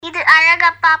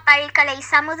அழகப்பா பல்கலை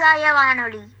சமுதாய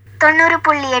வானொலி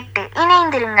 90.8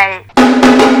 இணைந்திருங்கள்.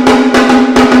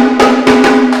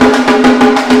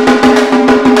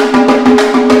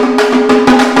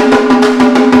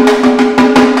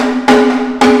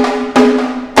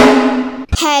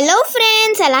 ஹலோ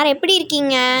ஃப்ரெண்ட்ஸ், எல்லாரும் எப்படி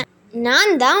இருக்கீங்க?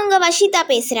 நான் தான் உங்கள் வஷிதா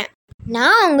பேசுகிறேன்.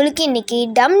 நான் உங்களுக்கு இன்னைக்கு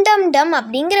டம் டம் டம்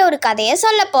அப்படிங்கிற ஒரு கதையை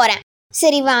சொல்ல போகிறேன்.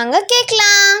 சரி, வாங்க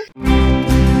கேட்கலாம்.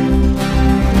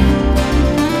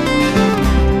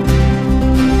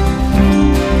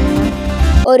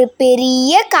 ஒரு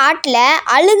பெரிய காட்டில்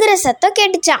அழுகிற சத்தம்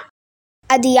கேட்டுச்சான்.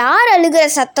 அது யார் அழுகிற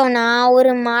சத்தம்னா,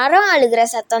 ஒரு மரம் அழுகிற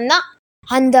சத்தம் தான்.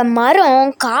 அந்த மரம்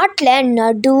காட்டில்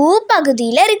நடு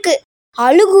பகுதியில் இருக்கு.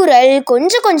 அழுகுரல்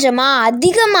கொஞ்சம் கொஞ்சமா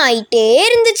அதிகமாயிட்டே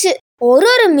இருந்துச்சு.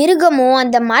 ஒரு மிருகமும்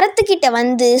அந்த மரத்துக்கிட்ட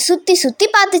வந்து சுத்தி சுத்தி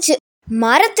பார்த்துச்சு.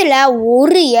 மரத்துல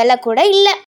ஒரு இலை கூட இல்ல.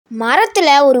 மரத்துல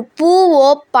ஒரு பூவோ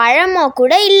பழமோ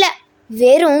கூட இல்ல.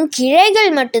 வெறும்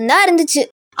கிளைகள் மட்டும்தான் இருந்துச்சு.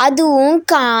 அதுவும்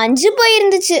காஞ்சு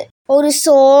போயிருந்துச்சு. ஒரு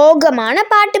சோகமான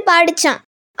பாட்டு பாடிச்சான்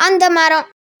அந்த மரம்.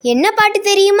 என்ன பாட்டு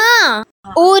தெரியுமா?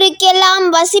 ஊருக்கெல்லாம்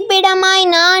வசிப்பிடமாய்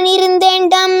நான் இருந்தேன்,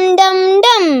 டம் டம்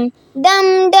டம்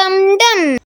டம் டம் டம்.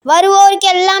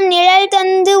 வருவோருக்கெல்லாம் நிழல்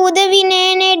தந்து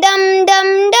உதவினேனே, டம்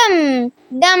டம் டம்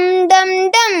டம் டம்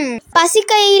டம்.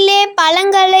 பசிக்கையிலே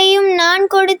பழங்களையும் நான்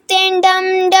கொடுத்தேன்,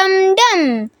 டம் டம் டம்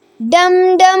டம்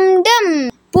டம் டம்.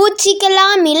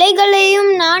 பூச்சிக்கெல்லாம்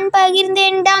இலைகளையும் நான்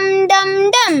பகிர்ந்தேன், டம் டம்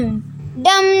டம்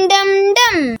டம் டம்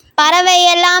டம்.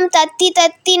 பறவையெல்லாம் தத்தி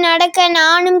தத்தி நடக்க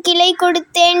நானும் கிளை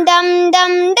கொடுத்தேன், டம்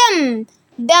டம் டம்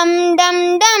டம் டம்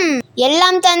டம்.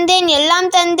 எல்லாம் தந்தேன்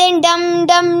டம்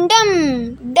டம் டம்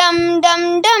டம் டம்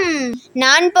டம்.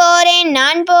 நான் போறேன்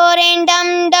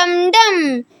டம் டம் டம்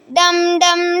டம்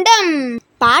டம் டம்.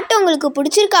 பாட்டு உங்களுக்கு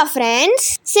பிடிச்சிருக்கா ஃப்ரெண்ட்ஸ்?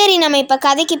 சரி, நம்ம இப்ப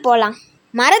கதைக்கு போலாம்.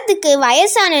 மரத்துக்கு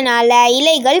வயசானனால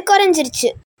இலைகள் குறைஞ்சிருச்சு.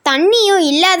 தண்ணியும்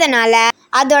இல்லாதனால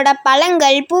அதோட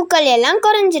பழங்கள் பூக்கள் எல்லாம்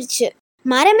குறைஞ்சிருச்சு.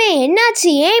 மரமே, என்னாச்சு,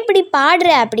 ஏன் இப்படி பாடுற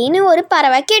அப்படின்னு ஒரு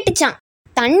பறவை கேட்டுச்சான்.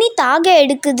 தண்ணி தாக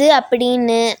எடுக்குது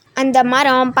அப்படின்னு அந்த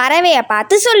மரம் பறவைய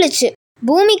பார்த்து சொல்லுச்சு.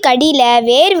 பூமிக்கடியில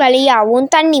வேர்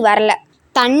வழியாவும் தண்ணி வரல,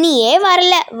 தண்ணியே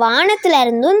வரல, வானத்துல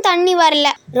இருந்தும் தண்ணி வரல.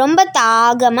 ரொம்ப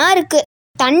தாகமா இருக்கு.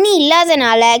 தண்ணி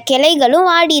இல்லாதனால கிளைகளும்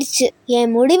வாடிருச்சு.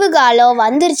 என் முடிவு காலம்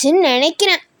வந்துருச்சுன்னு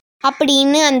நினைக்கிறேன்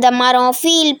அப்படின்னு அந்த மரம்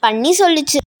ஃபீல் பண்ணி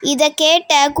சொல்லுச்சு. இதை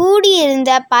கேட்ட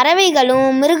கூடியிருந்த பறவைகளும்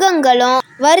மிருகங்களும்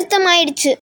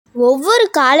வருத்தமாயிடுச்சு. ஒவ்வொரு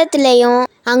காலத்திலையும்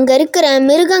அங்க இருக்கிற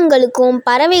மிருகங்களுக்கும்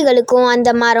பறவைகளுக்கும்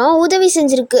அந்த மரம் உதவி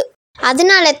செஞ்சிருக்கு.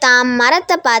 அதனால தான்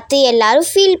மரத்தை பார்த்து எல்லாரும்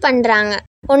ஃபீல் பண்றாங்க.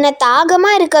 உன்னை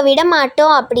தாகமா இருக்க விட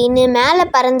மாட்டோம் அப்படின்னு மேலே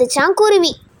பறந்துச்சான்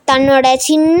குருவி. தன்னோட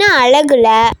சின்ன அழகுல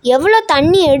எவ்வளோ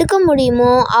தண்ணி எடுக்க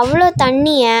முடியுமோ அவ்வளோ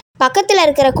தண்ணிய பக்கத்துல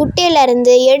இருக்கிற குட்டையில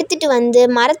இருந்து எடுத்துட்டு வந்து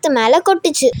மரத்து மேல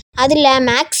கொட்டுச்சு. அதுல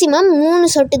மேக்சிமம் 3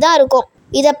 சொட்டு தான் இருக்கும்.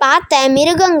 இதை பார்த்த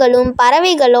மிருகங்களும்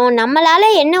பறவைகளும் நம்மளால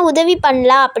என்ன உதவி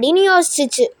பண்ணலாம் அப்படின்னு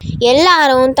யோசிச்சுச்சு.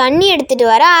 எல்லாரும் தண்ணி எடுத்துட்டு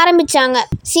வர ஆரம்பிச்சாங்க.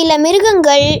 சில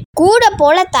மிருகங்கள் கூட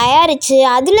போல தயாரிச்சு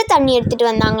அதுல தண்ணி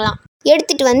எடுத்துட்டு வந்தாங்களாம்.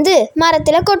 எடுத்துட்டு வந்து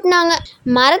மரத்துல கொட்டினாங்க.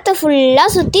 மரத்தை ஃபுல்லா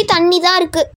சுத்தி தண்ணி தான்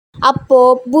இருக்கு. அப்போ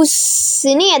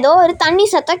புஷ்ன்னு ஏதோ ஒரு தண்ணி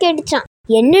சத்தம் கேட்டுச்சான்.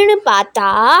 என்னன்னு பார்த்தா,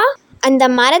 அந்த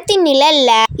மரத்தின்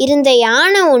நிழல்ல இருந்த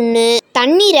யானை ஒண்ணு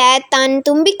தண்ணீரை தன்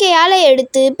தும்பிக்கையால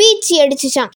எடுத்து பீச்சி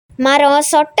அடிச்சுச்சான். மரம்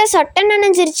சொட்ட சொட்ட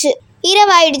நனைஞ்சிருச்சு.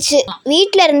 இரவாயிடுச்சு.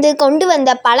 வீட்டுல இருந்து கொண்டு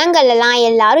வந்த பழங்கள் எல்லாம்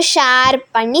எல்லாரும் ஷேர்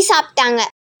பண்ணி சாப்பிட்டாங்க.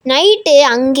 நைட்டு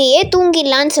அங்கேயே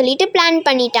தூங்கிடலான்னு சொல்லிட்டு பிளான்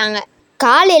பண்ணிட்டாங்க.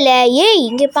 காலையில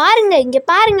இங்க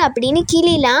பாருங்க அப்படின்னு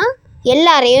கிளிலாம்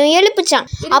எல்லாரையும் எழுப்புச்சான்.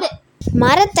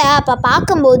 மரத்தை அப்ப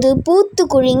பார்க்கும்போது பூத்து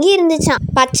குலுங்கி இருந்துச்சான்.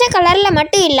 பச்சை கலர்ல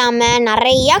மட்டும் இல்லாம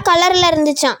நிறைய கலர்ல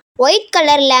இருந்துச்சான். ஒயிட்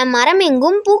கலர்ல மரம்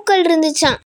எங்கும் பூக்கள்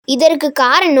இருந்துச்சான். இதற்கு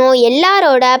காரணம்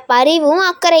எல்லாரோட பரிவும்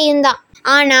அக்கறையும் தான்.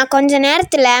 ஆனா கொஞ்ச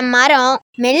நேரத்துல மரம்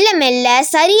மெல்ல மெல்ல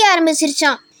சரிய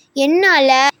ஆரம்பிச்சிருச்சான்.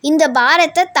 என்னால இந்த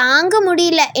பாரத்தை தாங்க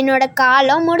முடியல, என்னோட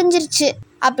காலம் முடிஞ்சிருச்சு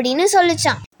அப்படின்னு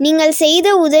சொல்லிச்சான். நீங்கள் செய்த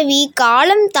உதவி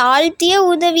காலம் தாழ்த்திய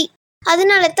உதவி,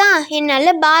 அதனால தான்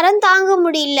என்னால பாரம் தாங்க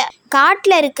முடியல.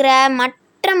 காட்டுல இருக்கிற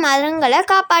மற்ற மரங்களை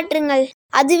காப்பாற்றுங்கள்,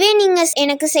 அதுவே நீங்க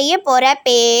எனக்கு செய்ய போற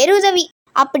பேருதவி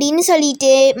அப்படின்னு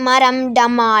சொல்லிட்டு மரம்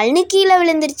டமால்னு கீழே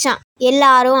விழுந்துருச்சான்.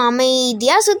 எல்லாரும்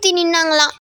அமைதியா சுத்தி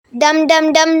நின்னாங்களாம். டம் டம்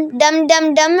டம் டம் டம்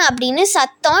டம் அப்படின்னு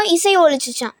சத்தம் இசை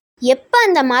ஒழிச்சுச்சான். எப்ப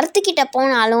அந்த மரத்துக்கிட்ட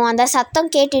போனாலும் அந்த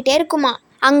சத்தம் கேட்டுட்டே இருக்குமா.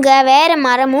 அங்க வேற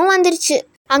மரமும் வந்துருச்சு.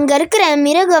 அங்க இருக்கிற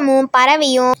மிருகமும்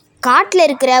பறவையும் காட்டுல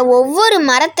இருக்கிற ஒவ்வொரு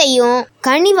மரத்தையும்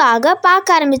கனிவாக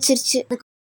பார்க்க ஆரம்பிச்சிருச்சு.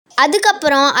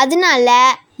 அதுக்கப்புறம் அதனால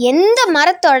எந்த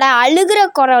மரத்தோட அழுகிற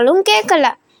குரலும் கேட்கல.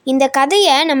 இந்த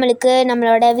கதையை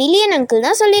நம்மளோட வில்லியன் அங்கிள்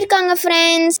தான் சொல்லியிருக்காங்க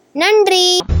ஃப்ரெண்ட்ஸ். நன்றி.